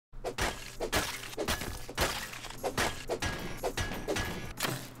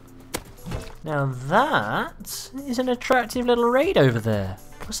Now that is an attractive little raid over there.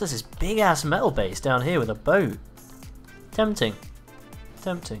 Plus there's this big ass metal base down here with a boat. Tempting.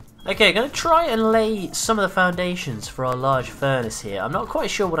 Tempting. Okay, gonna try and lay some of the foundations for our large furnace here. I'm not quite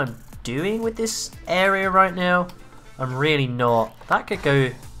sure what I'm doing with this area right now. I'm really not. That could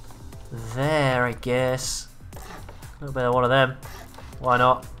go there, I guess. A little bit of one of them. Why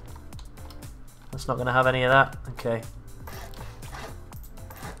not? That's not gonna have any of that. Okay.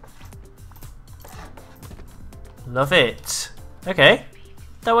 Love it. Okay.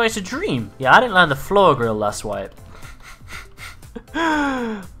 That was a dream. Yeah, I didn't land the floor grill last wipe.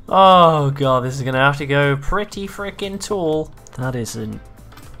 Oh god, this is gonna have to go pretty freaking tall. That is a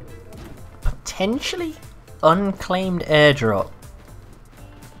potentially unclaimed airdrop.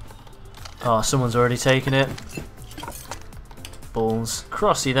 Oh, someone's already taken it. Balls.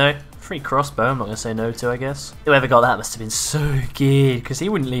 Crossy though. Free crossbow, I'm not gonna say no to, I guess. Whoever got that must have been so geared, because he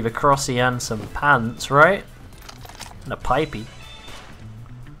wouldn't leave a crossy and some pants, right? And a pipey.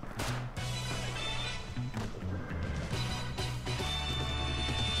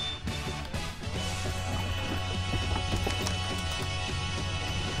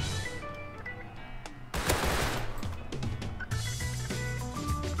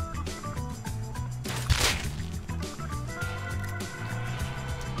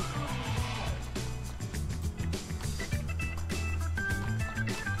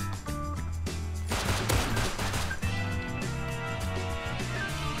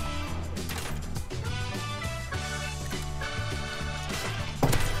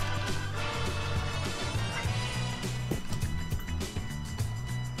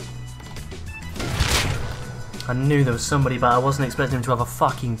 I knew there was somebody, but I wasn't expecting him to have a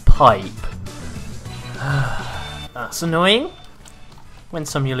fucking pipe. That's annoying. Win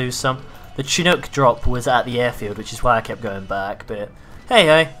some, you lose some. The Chinook drop was at the airfield, which is why I kept going back, but hey,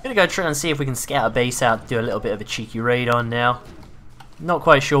 I'm gonna go try and see if we can scout a base out to do a little bit of a cheeky raid on now. Not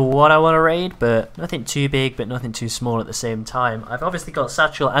quite sure what I want to raid, but nothing too big, but nothing too small at the same time. I've obviously got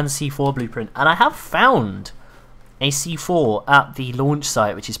Satchel and C4 blueprint, and I have found a C4 at the launch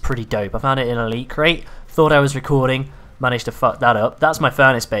site, which is pretty dope. I found it in Elite Crate. Thought I was recording, managed to fuck that up. That's my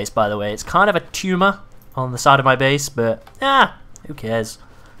furnace base, by the way. It's kind of a tumour on the side of my base, but who cares?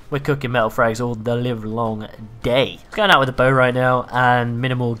 We're cooking metal frags all the live long day. Going out with a bow right now and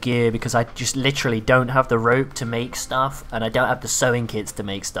minimal gear because I just literally don't have the rope to make stuff and I don't have the sewing kits to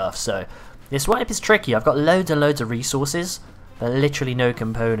make stuff. So this wipe is tricky. I've got loads and loads of resources, but literally no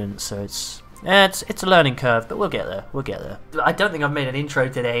components. So it's a learning curve, but we'll get there. We'll get there. I don't think I've made an intro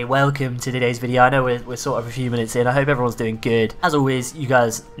today. Welcome to today's video. I know we're sort of a few minutes in. I hope everyone's doing good. As always, you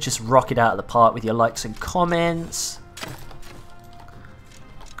guys just rock it out of the park with your likes and comments.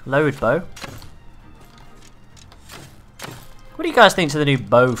 Load bow. What do you guys think to the new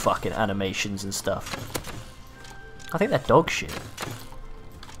bow fucking animations and stuff? I think they're dog shit.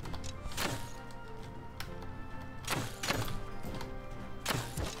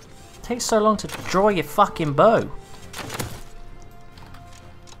 Takes so long to draw your fucking bow.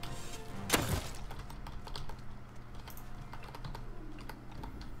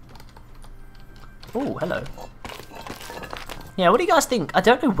 Oh, hello. Yeah, what do you guys think? I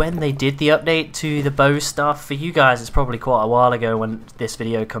don't know when they did the update to the bow stuff. For you guys, it's probably quite a while ago when this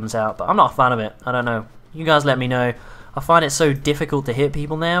video comes out, but I'm not a fan of it. I don't know. You guys let me know. I find it so difficult to hit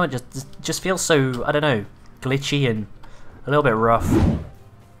people now. It just feels so, I don't know, glitchy and a little bit rough.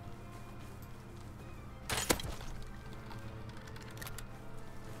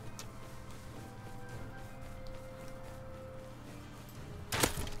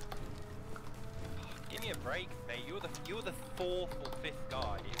 Break, mate. You're the fourth or fifth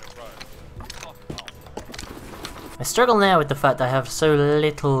guy in a row. Fuck off. I struggle now with the fact that I have so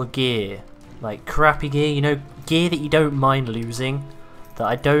little gear, like crappy gear, you know, gear that you don't mind losing, that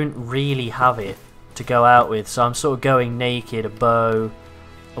I don't really have it to go out with. So I'm sort of going naked, a bow,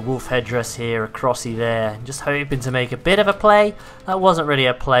 a wolf headdress here, a crossy there, just hoping to make a bit of a play. That wasn't really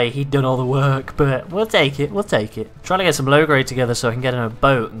a play, he'd done all the work, but we'll take it, we'll take it. Trying to get some low grade together so I can get in a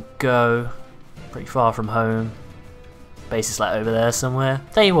boat and go. Pretty far from home. Base is like over there somewhere.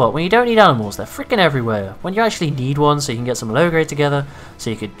 Tell you what, when you don't need animals, they're freaking everywhere. When you actually need one so you can get some low grade together, so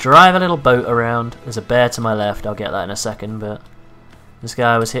you could drive a little boat around. There's a bear to my left, I'll get that in a second, but this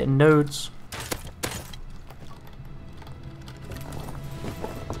guy was hitting nodes.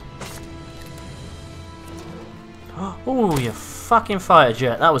 Oh, you fucking fighter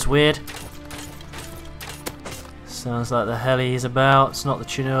jet, that was weird. Sounds like the heli he's about, it's not the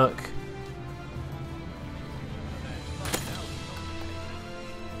Chinook.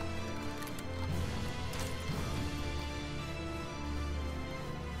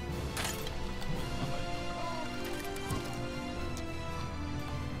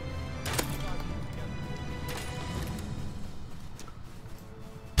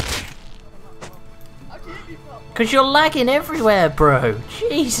 Because you're lagging everywhere, bro.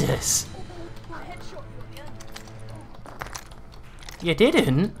 Jesus. You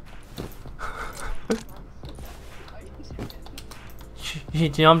didn't?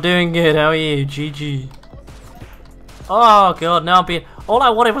 I'm doing good. How are you? GG. Oh god, now I'm being... All I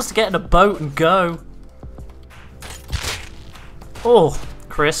wanted was to get in a boat and go. Oh,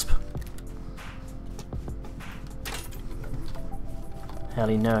 crisp.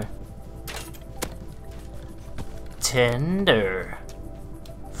 Helly no. Tender.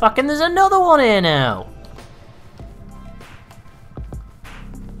 Fucking there's another one here now.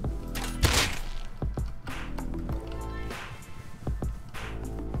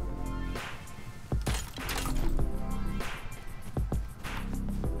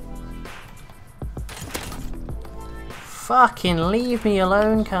 Fucking leave me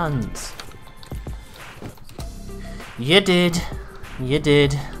alone, cunt. You did. You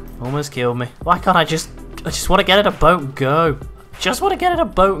did. Almost killed me. Why can't I just want to get in a boat and go. Just want to get in a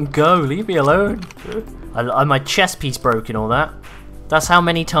boat and go. Leave me alone. My chest piece broke and all that. That's how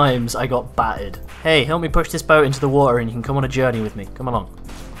many times I got battered. Hey, help me push this boat into the water and you can come on a journey with me. Come along.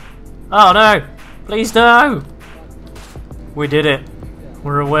 Oh no! Please no! We did it.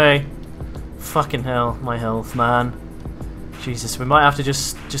 We're away. Fucking hell, my health, man. Jesus, we might have to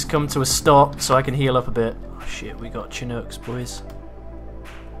just come to a stop so I can heal up a bit. Oh shit, we got Chinooks, boys.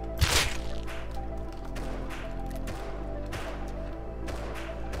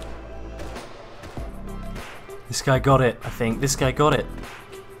 This guy got it, I think. This guy got it.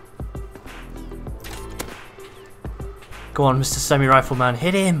 Go on, Mr. Semi-Rifleman,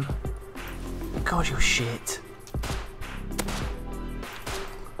 hit him! God, you're shit.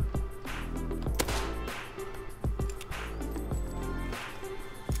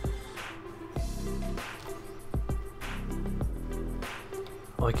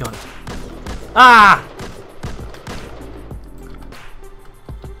 Oh, he got it. Ah!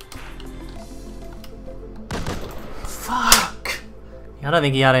 Fuck! I don't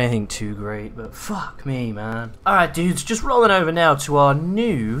think he had anything too great, but fuck me, man. Alright, dudes, just rolling over now to our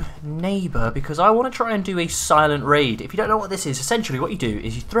new neighbour, because I want to try and do a silent raid. If you don't know what this is, essentially what you do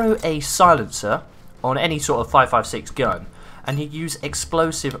is you throw a silencer on any sort of 5.56 gun, and you use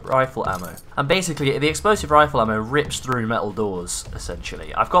explosive rifle ammo. And basically, the explosive rifle ammo rips through metal doors,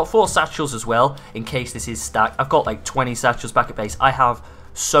 essentially. I've got 4 satchels as well, in case this is stacked. I've got like 20 satchels back at base. I have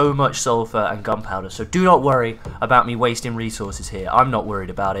so much sulfur and gunpowder, so do not worry about me wasting resources here. I'm not worried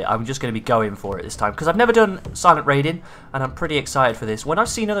about it. I'm just going to be going for it this time, because I've never done silent raiding, and I'm pretty excited for this. When I've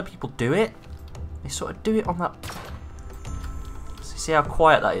seen other people do it, they sort of do it on that... See how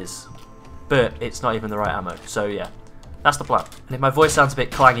quiet that is? But it's not even the right ammo, so yeah. That's the plan. And if my voice sounds a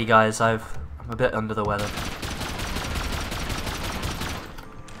bit clanggy, guys, I'm a bit under the weather.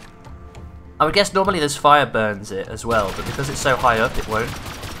 I would guess normally this fire burns it as well, but because it's so high up, it won't.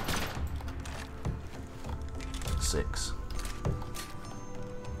 6.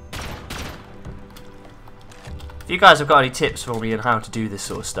 If you guys have got any tips for me on how to do this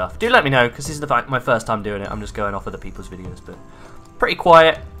sort of stuff, do let me know, because this is my first time doing it. I'm just going off other people's videos, but pretty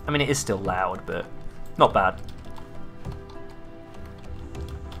quiet. I mean, it is still loud, but not bad.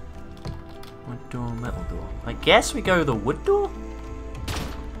 Wood door, metal door. I guess we go the wood door?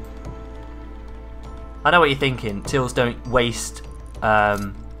 I know what you're thinking. Tilz don't waste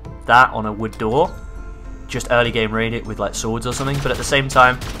that on a wood door. Just early game raid it with like swords or something. But at the same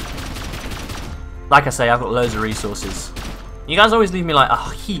time, like I say, I've got loads of resources. You guys always leave me like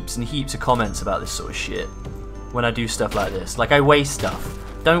heaps and heaps of comments about this sort of shit when I do stuff like this. Like I waste stuff.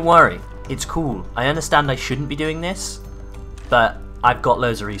 Don't worry. It's cool. I understand I shouldn't be doing this, but I've got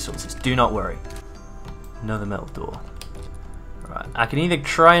loads of resources. Do not worry. Another metal door. Right. I can either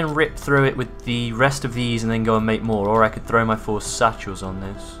try and rip through it with the rest of these and then go and make more, or I could throw my 4 satchels on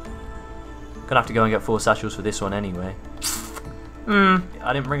this. Gonna have to go and get 4 satchels for this one anyway. I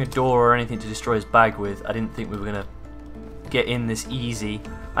didn't bring a door or anything to destroy his bag with. I didn't think we were gonna get in this easy.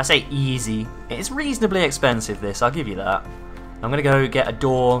 I say easy. It's reasonably expensive, this. I'll give you that. I'm gonna go get a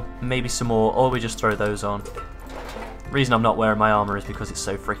door, maybe some more, or we just throw those on. The reason I'm not wearing my armor is because it's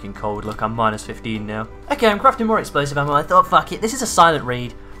so freaking cold. Look, I'm minus 15 now. Okay, I'm crafting more explosive ammo. I thought, fuck it, this is a silent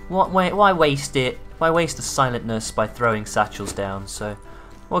raid. Why waste it? Why waste the silentness by throwing satchels down? So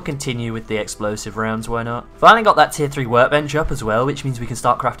we'll continue with the explosive rounds, why not? Finally got that tier 3 workbench up as well, which means we can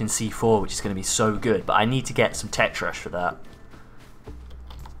start crafting C4, which is going to be so good. But I need to get some tech trash for that.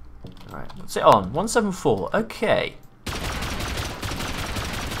 Alright, what's it on? 174, okay.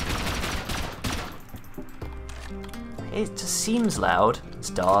 It just seems loud.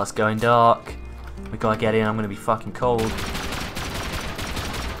 Stars going dark. We gotta get in, I'm gonna be fucking cold.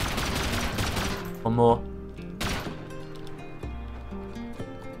 One more.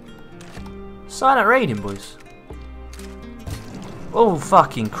 Silent raiding, boys. Oh,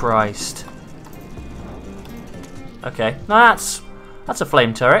 fucking Christ. Okay, now that's a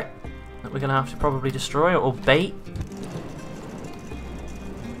flame turret that we're going to have to probably destroy or bait.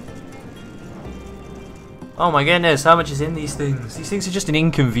 Oh my goodness, how much is in these things? These things are just an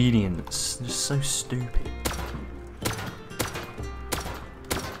inconvenience. They're just so stupid.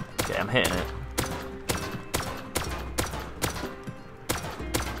 Okay, I'm hitting it.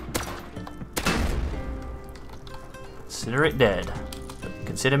 Consider it dead.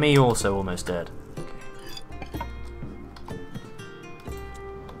 Consider me also almost dead.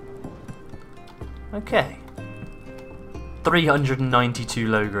 Okay. 392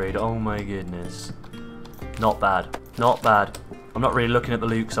 low grade. Oh my goodness. Not bad. Not bad. I'm not really looking at the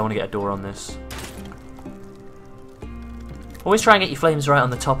loot because I want to get a door on this. Always try and get your flames right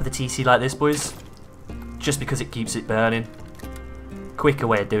on the top of the TC like this, boys. Just because it keeps it burning. Quicker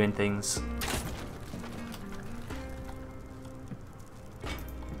way of doing things.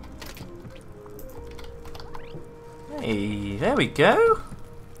 Hey, there we go.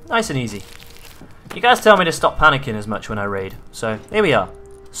 Nice and easy. You guys tell me to stop panicking as much when I raid. So, here we are.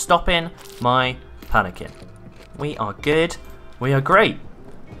 Stopping my panicking. We are good. We are great.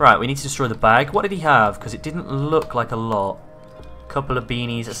 Right, we need to destroy the bag. What did he have? Because it didn't look like a lot. Couple of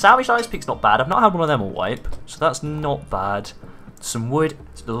beanies. A salvaged ice pick's not bad. I've not had one of them all wipe. So that's not bad. Some wood.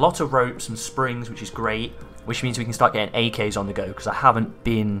 A lot of rope. Some springs, which is great. Which means we can start getting AKs on the go. Because I haven't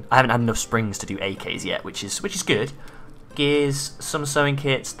had enough springs to do AKs yet. Which is good. Gears, some sewing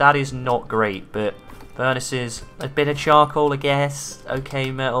kits, that is not great, but furnaces, a bit of charcoal I guess,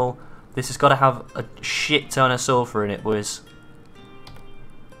 okay metal, this has got to have a shit ton of sulfur in it, boys.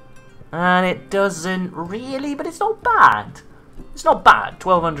 And it doesn't really, but it's not bad. It's not bad,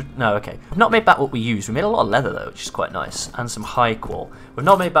 1200, no okay. We've not made back what we used, we made a lot of leather though, which is quite nice, and some high qual. We've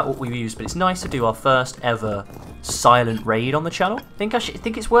not made back what we used, but it's nice to do our first ever silent raid on the channel. Think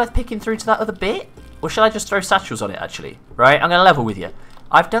it's worth picking through to that other bit? Or should I just throw satchels on it, actually? Right, I'm going to level with you.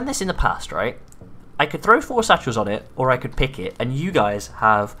 I've done this in the past, right? I could throw 4 satchels on it, or I could pick it, and you guys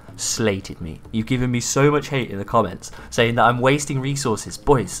have slated me. You've given me so much hate in the comments, saying that I'm wasting resources.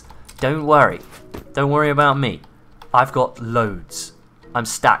 Boys, don't worry. Don't worry about me. I've got loads. I'm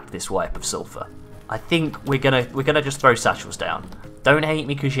stacked this wipe of sulfur. I think we're gonna just throw satchels down. Don't hate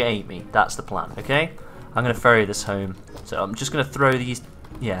me because you hate me. That's the plan, okay? I'm going to ferry this home. So I'm just going to throw these...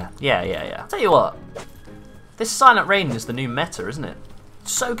 Yeah. Tell you what, this silent raiding is the new meta, isn't it?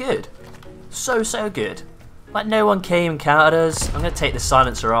 So good. So good. Like no one came and countered us. I'm gonna take the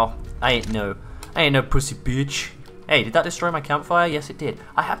silencer off. I ain't no pussy bitch. Hey, did that destroy my campfire? Yes it did.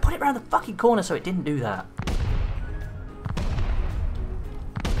 I had put it around the fucking corner so it didn't do that.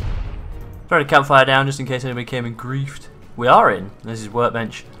 Throw the campfire down just in case anybody came and griefed. We are in. This is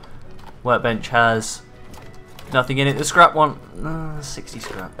workbench. Workbench has nothing in it. The scrap one, 60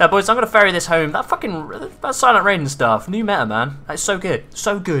 scrap. Yeah, boys, I'm gonna ferry this home. That silent raiding stuff, new meta, man. That's so good,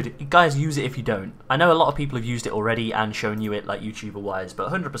 so good. You guys use it if you don't. I know a lot of people have used it already and shown you it, like YouTuber-wise, but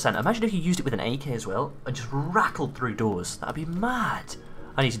 100%. Imagine if you used it with an AK as well and just rattled through doors. That'd be mad.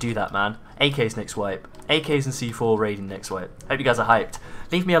 I need to do that, man. AKs next wipe. AKs and C4 raiding next wipe. Hope you guys are hyped.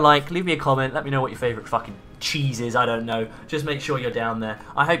 Leave me a like, leave me a comment, let me know what your favourite fucking cheese is, I don't know. Just make sure you're down there.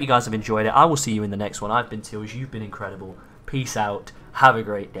 I hope you guys have enjoyed it. I will see you in the next one. I've been Tilz, you've been incredible. Peace out. Have a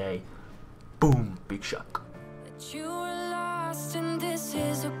great day. Boom. Big shock. You were lost and this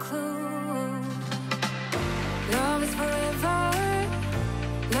is a clue.